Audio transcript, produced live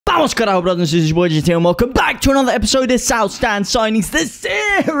Vamos carajo, brothers, this is your boy JTLive, and welcome back to another episode of South Stand Signings, the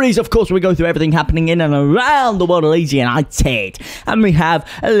series. Of course, we go through everything happening in and around the world of Leeds United, and we have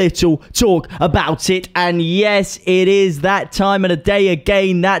a little talk about it. And yes, it is that time of the day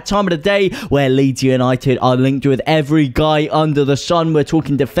again, that time of the day where Leeds United are linked with every guy under the sun. We're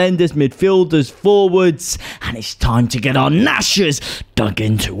talking defenders, midfielders, forwards, and it's time to get our gnashers dug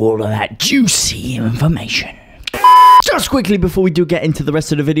into all of that juicy information. Just quickly before we do get into the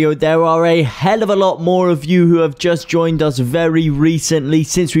rest of the video, there are a hell of a lot more of you who have just joined us very recently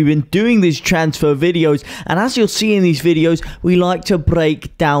since we've been doing these transfer videos, and as you'll see in these videos, we like to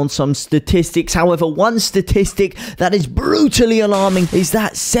break down some statistics. However, one statistic that is brutally alarming is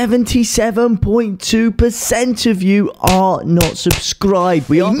that 77.2% of you are not subscribed.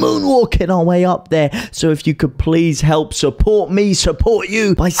 We are moonwalking our way up there, so if you could please help support me, support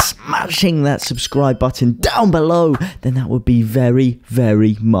you by smashing that subscribe button down below, then that would be very,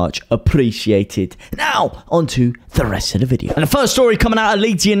 very much appreciated. Now, on to the rest of the video. And the first story coming out of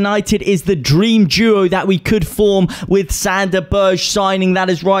Leeds United is the dream duo that we could form with Sander Berge signing. That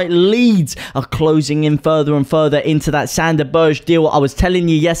is right, Leeds are closing in further and further into that Sander Berge deal. I was telling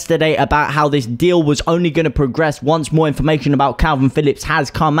you yesterday about how this deal was only going to progress once more information about Calvin Phillips has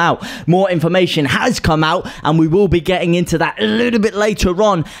come out. More information has come out, and we will be getting into that a little bit later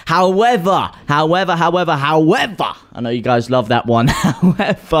on. However, I know you guys love that one.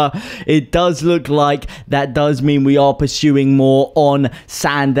 However, it does look like that does mean we are pursuing more on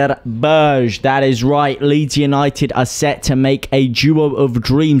Sander Berge. That is right. Leeds United are set to make a duo of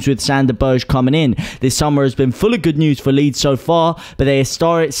dreams with Sander Berge coming in. This summer has been full of good news for Leeds so far, but they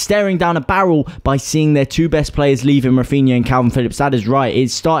are staring down a barrel by seeing their two best players leaving, Rafinha and Calvin Phillips. That is right. It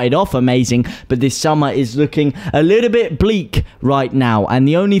started off amazing, but this summer is looking a little bit bleak right now. And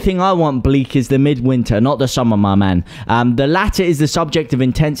the only thing I want bleak is the midwinter, not the summer, my man. The latter is the subject of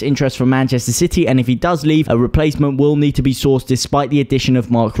intense interest from Manchester City, and if he does leave, a replacement will need to be sourced despite the addition of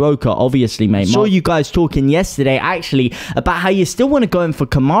Mark Roca, obviously, mate. I saw you guys talking yesterday, actually, about how you still want to go in for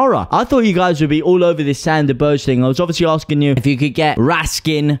Kamara. I thought you guys would be all over this Sander Berge thing. I was obviously asking you if you could get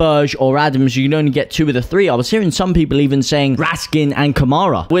Raskin, Berge, or Adams. You can only get two of the three. I was hearing some people even saying Raskin and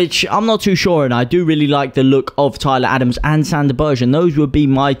Kamara, which I'm not too sure, and I do really like the look of Tyler Adams and Sander Berge, and those would be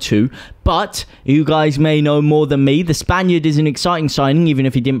my two. But you guys may know more than me. The Spaniard is an exciting signing, even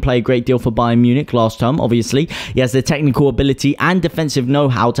if he didn't play a great deal for Bayern Munich last term, obviously. He has the technical ability and defensive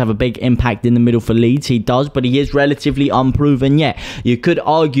know-how to have a big impact in the middle for Leeds. He does, but he is relatively unproven yet. You could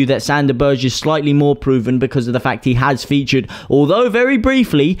argue that Sander Berge is slightly more proven because of the fact he has featured, although very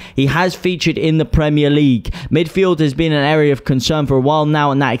briefly, he has featured in the Premier League. Midfield has been an area of concern for a while now,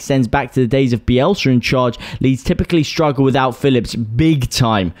 and that extends back to the days of Bielsa in charge. Leeds typically struggle without Phillips, big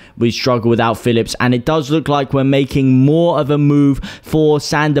time. We struggle without Phillips, and it does look like we're making more of a move for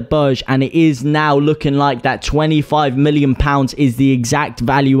Sander Berge, and it is now looking like that £25 million is the exact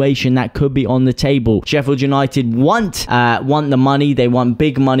valuation that could be on the table. Sheffield United want the money. They want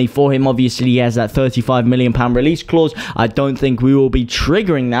big money for him. Obviously, he has that £35 million release clause. I don't think we will be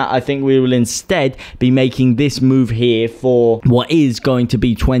triggering that. I think we will instead be making this move here for what is going to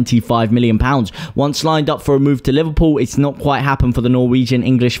be £25 million. Once lined up for a move to Liverpool, it's not quite happened for the Norwegian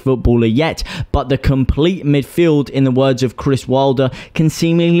English footballer yet, but the complete midfield, in the words of Chris Wilder, can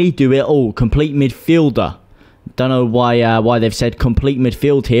seemingly do it all. Complete midfielder. Don't know why they've said complete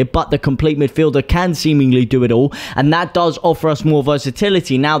midfield here, but the complete midfielder can seemingly do it all, and that does offer us more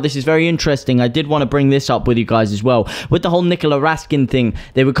versatility. Now, this is very interesting. I did want to bring this up with you guys as well. With the whole Nicola Raskin thing,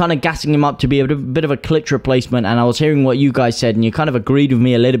 they were kind of gassing him up to be a bit of a Klitsch replacement, and I was hearing what you guys said, and you kind of agreed with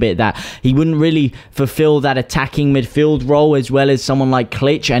me a little bit that he wouldn't really fulfill that attacking midfield role as well as someone like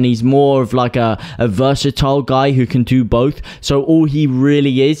Klitsch, and he's more of like a versatile guy who can do both. So all he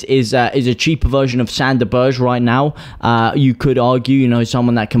really is a cheaper version of Sander Berge right now. You could argue, you know,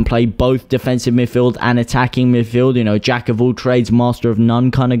 someone that can play both defensive midfield and attacking midfield, you know, jack of all trades, master of none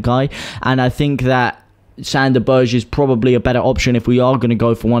kind of guy. And I think that Sander Berge is probably a better option if we are going to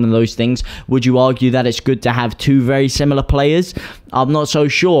go for one of those things. Would you argue that it's good to have two very similar players? I'm not so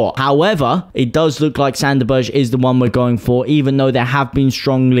sure. However, it does look like Sander Berge is the one we're going for, even though there have been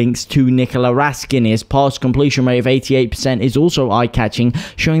strong links to Nicola Raskin. His pass completion rate of 88% is also eye-catching,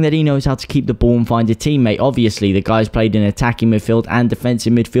 showing that he knows how to keep the ball and find a teammate. Obviously, the guy's played in attacking midfield and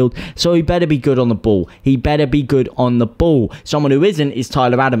defensive midfield, so he better be good on the ball. He better be good on the ball. Someone who isn't is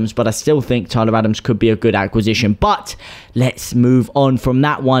Tyler Adams, but I still think Tyler Adams could be a good acquisition. But let's move on from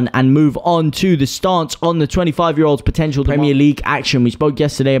that one and move on to the stance on the 25-year-old's potential Premier League action. We spoke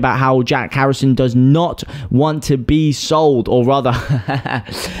yesterday about how Jack Harrison does not want to be sold, or rather,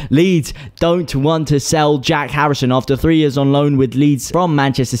 Leeds don't want to sell Jack Harrison. After 3 years on loan with Leeds from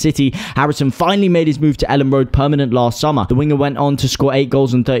Manchester City, Harrison finally made his move to Ellen Road permanent last summer. The winger went on to score 8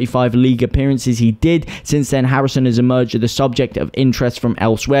 goals and 35 league appearances. He did. Since then, Harrison has emerged as the subject of interest from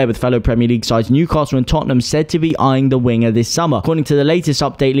elsewhere, with fellow Premier League sides Newcastle and Tottenham said to be eyeing the winger this summer. According to the latest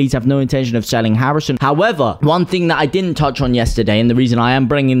update, Leeds have no intention of selling Harrison. However, one thing that I didn't touch on yesterday, and the reason I am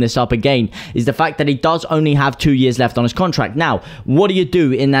bringing this up again, is the fact that he does only have 2 years left on his contract. Now, what do you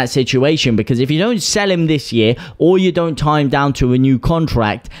do in that situation? Because if you don't sell him this year, or you don't tie him down to a new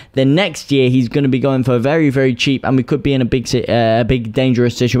contract, then next year he's going to be going for very, very cheap, and we could be in a big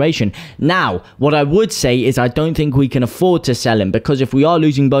dangerous situation. Now, what I would say is I don't think we can afford to sell him, because if we are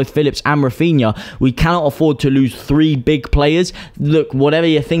losing both Phillips and Rafinha, we cannot afford to lose 3 big players. Look, whatever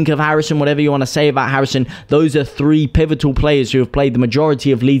you think of Harrison, whatever you want to say about Harrison, those are 3 pivotal players who have played the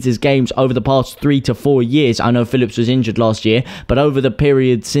majority of Leeds' games over the past 3 to 4 years. I know Phillips was injured last year, but over the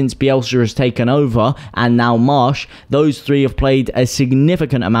period since Bielsa has taken over, and now Marsh, those 3 have played a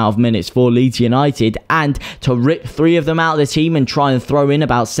significant amount of minutes for Leeds United, and to rip 3 of them out of the team and try and throw in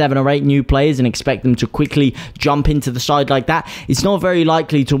about 7 or 8 new players and expect them to quickly jump into the side like that, it's not very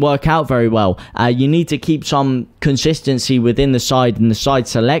likely to work out very well. You need to keep some consistency within the side and the side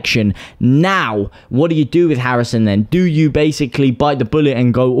selection. Now, what do you do with Harrison then? Do you basically bite the bullet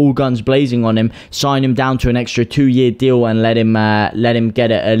and go all guns blazing on him, sign him down to an extra 2-year deal and let him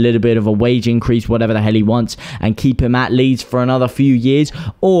get a little bit of a wage increase, whatever the hell he wants, and keep him at Leeds for another few years?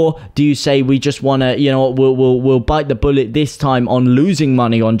 Or do you say we just want to, you know, we'll bite the bullet this time on losing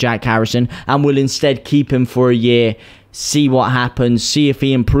money on Jack Harrison, and we'll instead keep him for a year, see what happens, see if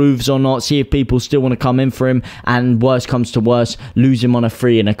he improves or not, see if people still want to come in for him, and worst comes to worst, lose him on a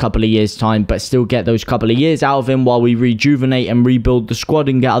free in a couple of years time, but still get those couple of years out of him while we rejuvenate and rebuild the squad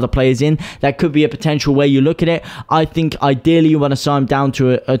and get other players in. That could be a potential way you look at it. I think ideally you want to sign him down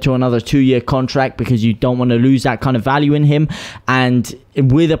to another 2-year contract, because you don't want to lose that kind of value in him. And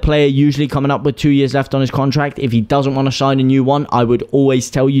with a player usually coming up with 2 years left on his contract, if he doesn't want to sign a new one, I would always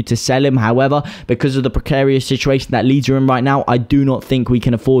tell you to sell him. However, because of the precarious situation that Leeds are in right now, I do not think we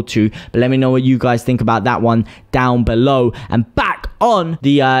can afford to. But let me know what you guys think about that one down below. And back on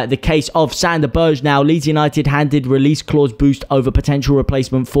the case of Sander Berge now, Leeds United handed release clause boost over potential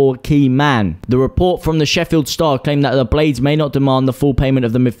replacement for key man. The report from the Sheffield Star claimed that the Blades may not demand the full payment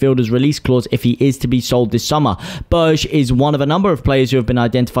of the midfielder's release clause if he is to be sold this summer. Berge is one of a number of players who have been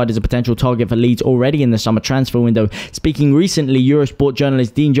identified as a potential target for Leeds already in the summer transfer window. Speaking recently, Eurosport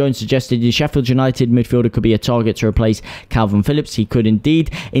journalist Dean Jones suggested the Sheffield United midfielder could be a target to replace Calvin Phillips. He could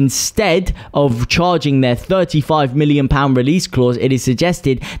indeed. Instead of charging their £35 million release clause, it is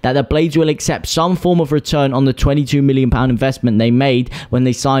suggested that the Blades will accept some form of return on the £22 million investment they made when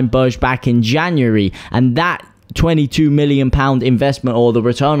they signed Berge back in January. And that £22 million investment, or the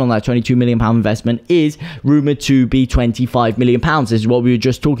return on that £22 million investment, is rumoured to be £25 million. This is what we were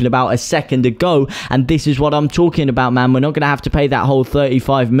just talking about a second ago, and this is what I'm talking about, man. We're not going to have to pay that whole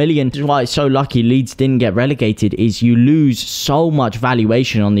 £35 million. This is why it's so lucky Leeds didn't get relegated, is you lose so much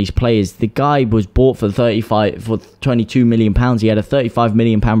valuation on these players. The guy was bought for £22 million. He had a £35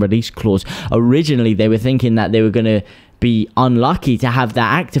 million release clause. Originally, they were thinking that they were going to be unlucky to have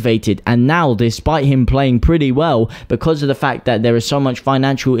that activated, and now, despite him playing pretty well, because of the fact that there is so much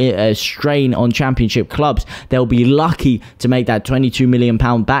financial strain on championship clubs, they'll be lucky to make that £22 million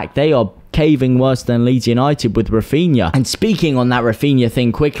back. They are caving worse than Leeds United with Rafinha. And speaking on that Rafinha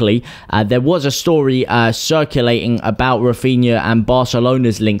thing quickly, there was a story circulating about Rafinha and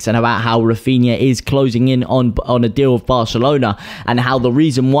Barcelona's links, and about how Rafinha is closing in on a deal with Barcelona, and how the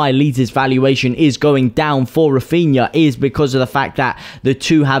reason why Leeds' valuation is going down for Rafinha is because of the fact that the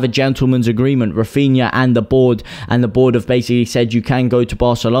two have a gentleman's agreement, Rafinha and the board have basically said you can go to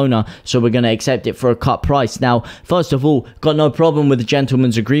Barcelona, so we're going to accept it for a cut price. Now, first of all, got no problem with the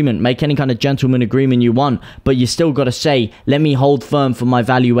gentleman's agreement. Make any kind of gentleman agreement you want, but you still got to say, let me hold firm for my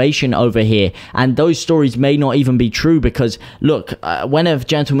valuation over here. And those stories may not even be true, because look, when have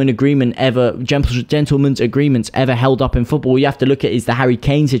gentleman's agreements ever held up in football? You have to look at is the Harry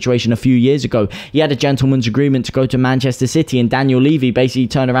Kane situation a few years ago. He had a gentleman's agreement to go to Manchester City, and Daniel Levy basically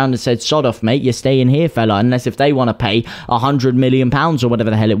turned around and said, sod off, mate, you're staying here, fella, unless if they want to pay £100 million or whatever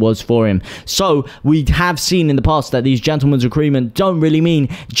the hell it was for him. So we have seen in the past that these gentlemen's agreements don't really mean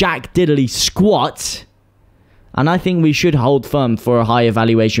jack diddly squat, and I think we should hold firm for a higher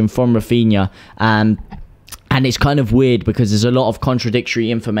valuation from Rafinha. And it's kind of weird because there's a lot of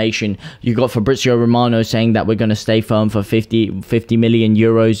contradictory information. You got Fabrizio Romano saying that we're going to stay firm for 50 million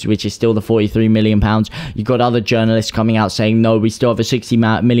euros, which is still the 43 million pounds. You got other journalists coming out saying, no, we still have a 60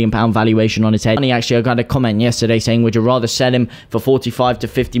 million pound valuation on his head. And actually, I got a comment yesterday saying, would you rather sell him for 45 to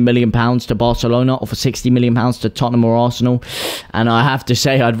 50 million pounds to Barcelona or for 60 million pounds to Tottenham or Arsenal? And I have to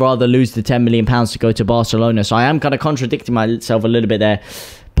say, I'd rather lose the 10 million pounds to go to Barcelona. So I am kind of contradicting myself a little bit there.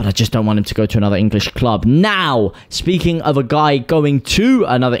 But I just don't want him to go to another English club. Now, speaking of a guy going to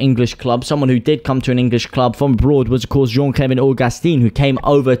another English club, someone who did come to an English club from abroad was, of course, Jean-Kevin Augustin, who came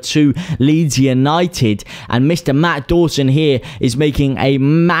over to Leeds United. And Mr. Matt Dawson here is making a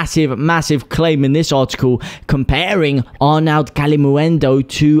massive, massive claim in this article, comparing Arnaud Calimuendo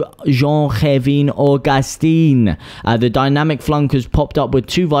to Jean-Kevin Augustin. The dynamic flunkers popped up with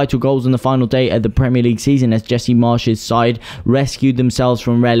 2 vital goals on the final day of the Premier League season as Jesse Marsh's side rescued themselves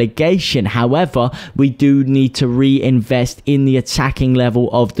from relegation. However, we do need to reinvest in the attacking level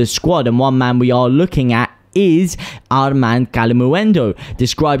of the squad, and one man we are looking at is Armand Calimuendo.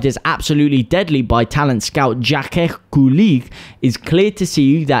 Described as absolutely deadly by talent scout Jacques Kulig, is clear to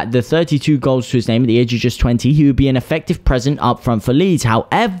see that the 32 goals to his name at the age of just 20, he would be an effective presence up front for Leeds.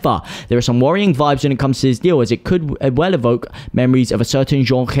 However, there are some worrying vibes when it comes to his deal, as it could well evoke memories of a certain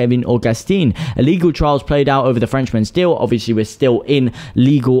Jean-Kevin Augustin. Illegal trials played out over the Frenchman's deal. Obviously, we're still in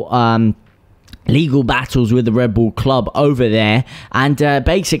legal battles with the Red Bull club over there, and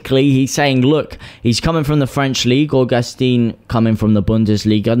basically he's saying, look, he's coming from the French league, Augustin coming from the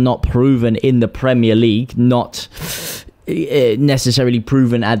Bundesliga, not proven in the Premier League, not necessarily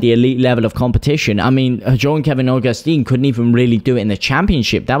proven at the elite level of competition. I mean, Jean-Kevin Augustin couldn't even really do it in the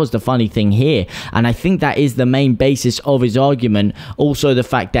Championship. That was the funny thing here, and I think that is the main basis of his argument. Also, the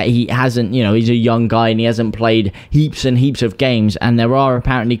fact that he hasn't, you know, he's a young guy and he hasn't played heaps and heaps of games, and there are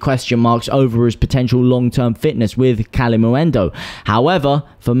apparently question marks over his potential long-term fitness with Calimuendo. However,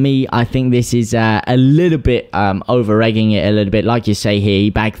 for me, I think this is a little bit over-egging it a little bit. Like you say here, he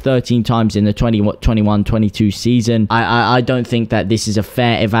bagged 13 times in the 21-22 season. I don't think that this is a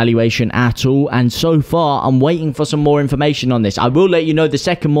fair evaluation at all, and so far I'm waiting for some more information on this. I will let you know the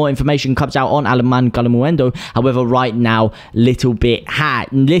second more information comes out on Armand Calimuendo. However, right now, little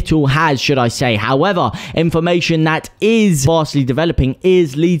has, should I say. However, information that is vastly developing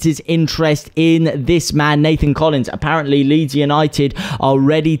is Leeds' interest in this man, Nathan Collins. Apparently, Leeds United are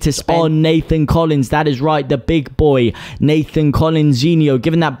ready to spend on Nathan Collins. That is right, the big boy, Nathan Collinsinho.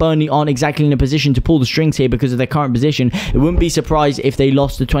 Given that Burnley aren't exactly in a position to pull the strings here because of their current position, it wouldn't be surprised if they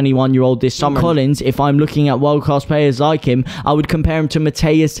lost the 21-year-old this summer. Collins, if I'm looking at world-class players like him, I would compare him to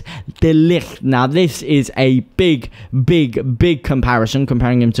Matthijs de Ligt. Now, this is a big comparison,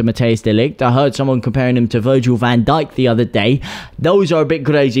 comparing him to Matthijs de Ligt. I heard someone comparing him to Virgil van Dijk the other day. Those are a bit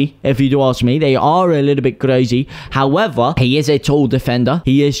crazy, if you do ask me. They are a little bit crazy. However, he is a tall defender.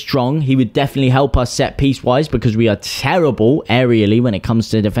 He is strong. He would definitely help us set-piece-wise because we are terrible aerially when it comes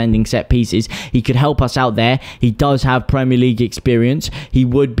to defending set-pieces. He could help us out there. He does have Premier League experience. He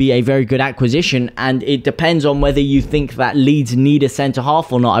would be a very good acquisition, and it depends on whether you think that Leeds need a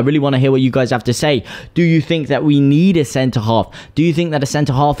centre-half or not. I really want to hear what you guys have to say. Do you think that we need a centre-half? Do you think that a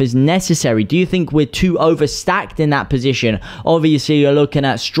centre-half is necessary? Do you think we're too overstacked in that position? Obviously, you're looking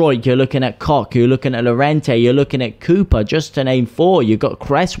at Struijk, you're looking at Koch, you're looking at Llorente, you're looking at Cooper, just to name 4. You've got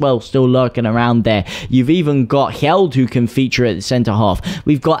Cresswell still lurking around there. You've even got Held, who can feature at the centre-half.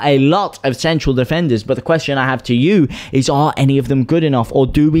 We've got a lot of central defenders, but the question I have to you is, are any of them good enough, or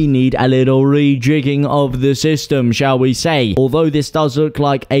do we need a little rejigging of the system, shall we say? Although this does look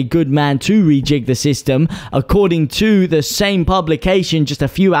like a good man to rejig the system, according to the same publication just a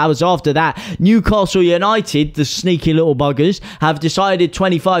few hours after that, Newcastle United, the sneaky little buggers, have decided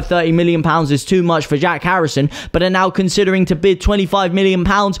 25-30 million pounds is too much for Jack Harrison, but are now considering to bid 25 million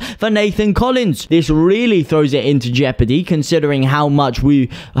pounds for Nathan Collins. This really throws it into jeopardy, considering how much we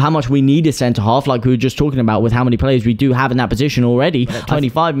need a centre-half, like we were just talking about with how many players we do have in that position already.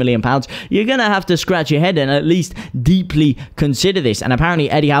 25 million pounds, you're gonna have to scratch your head and at least deeply consider this. And apparently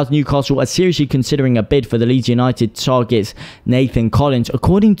Eddie Howe's Newcastle are seriously considering a bid for the Leeds United targets Nathan Collins.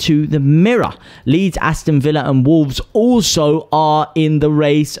 According to the Mirror, Leeds, Aston Villa and Wolves also are in the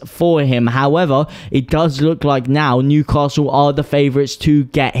race for him. However, it does look like now Newcastle are the favourites to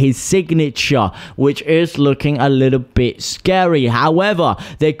get his signature, which is looking a little bit scary. However,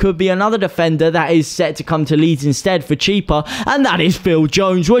 there could be another defender that is set to come to Leeds instead instead for cheaper, and that is Phil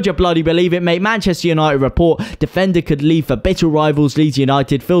Jones. Would you bloody believe it, mate? Manchester United report, defender could leave for bitter rivals Leeds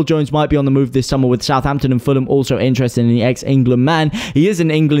United. Phil Jones might be on the move this summer, with Southampton and Fulham also interested in the ex-England man. He is an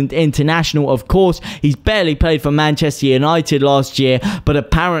England international, of course. He's barely played for Manchester United last year, but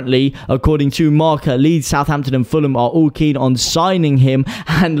apparently, according to Marca, Leeds, Southampton and Fulham are all keen on signing him,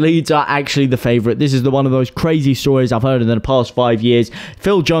 and Leeds are actually the favourite. This is one of those crazy stories I've heard in the past 5 years.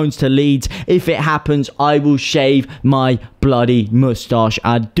 Phil Jones to Leeds. If it happens, I will shave my bloody moustache.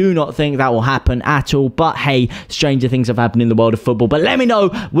 I do not think that will happen at all, but hey, stranger things have happened in the world of football. But let me know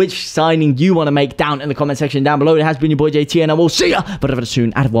which signing you want to make down in the comment section down below. It has been your boy JT, and I will see ya very, very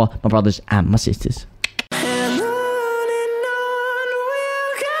soon. Au revoir, my brothers and my sisters.